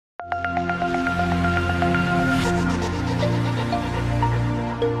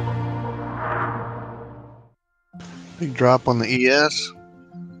Big drop on the ES.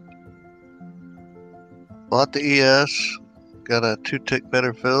 Bought the ES. Got a 2-tick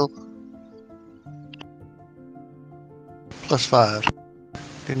better fill. +5.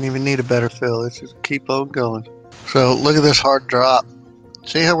 Didn't even need a better fill. Let's just keep on going. So look at this hard drop.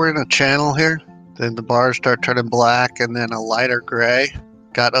 See how we're in a channel here? Then the bars start turning black and then a lighter gray.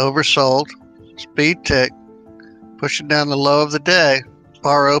 Got oversold. Speed tick. Pushing down the low of the day.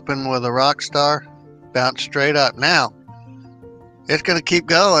 Bar open with a rock star. Bounce straight up. Now, it's going to keep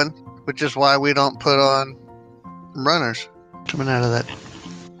going, which is why we don't put on runners. Coming out of that,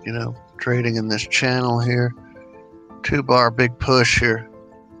 trading in this channel here. 2-bar big push here,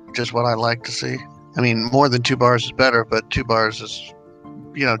 which is what I like to see. I mean, more than 2 bars is better, but 2 bars is,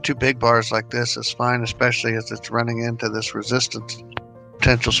 2 big bars like this is fine, especially as it's running into this resistance.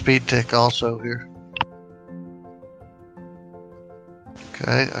 Potential speed tick also here.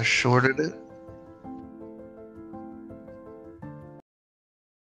 Okay, I shorted it.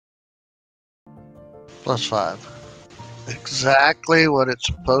 +5. Exactly what it's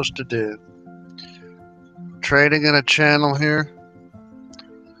supposed to do. Trading in a channel here.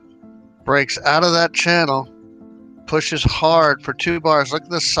 Breaks out of that channel. Pushes hard for 2 bars. Look at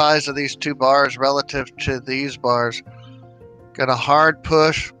the size of these 2 bars relative to these bars. Got a hard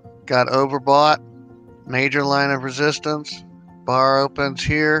push. Got overbought. Major line of resistance. Bar opens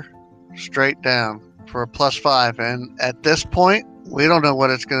here. Straight down for a +5. And at this point, we don't know what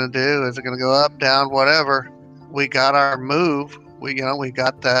it's going to do. Is it going to go up, down, whatever? We got our move. We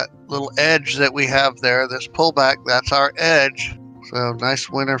got that little edge that we have there. This pullback, that's our edge. So nice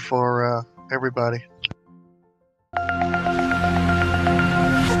winner for everybody.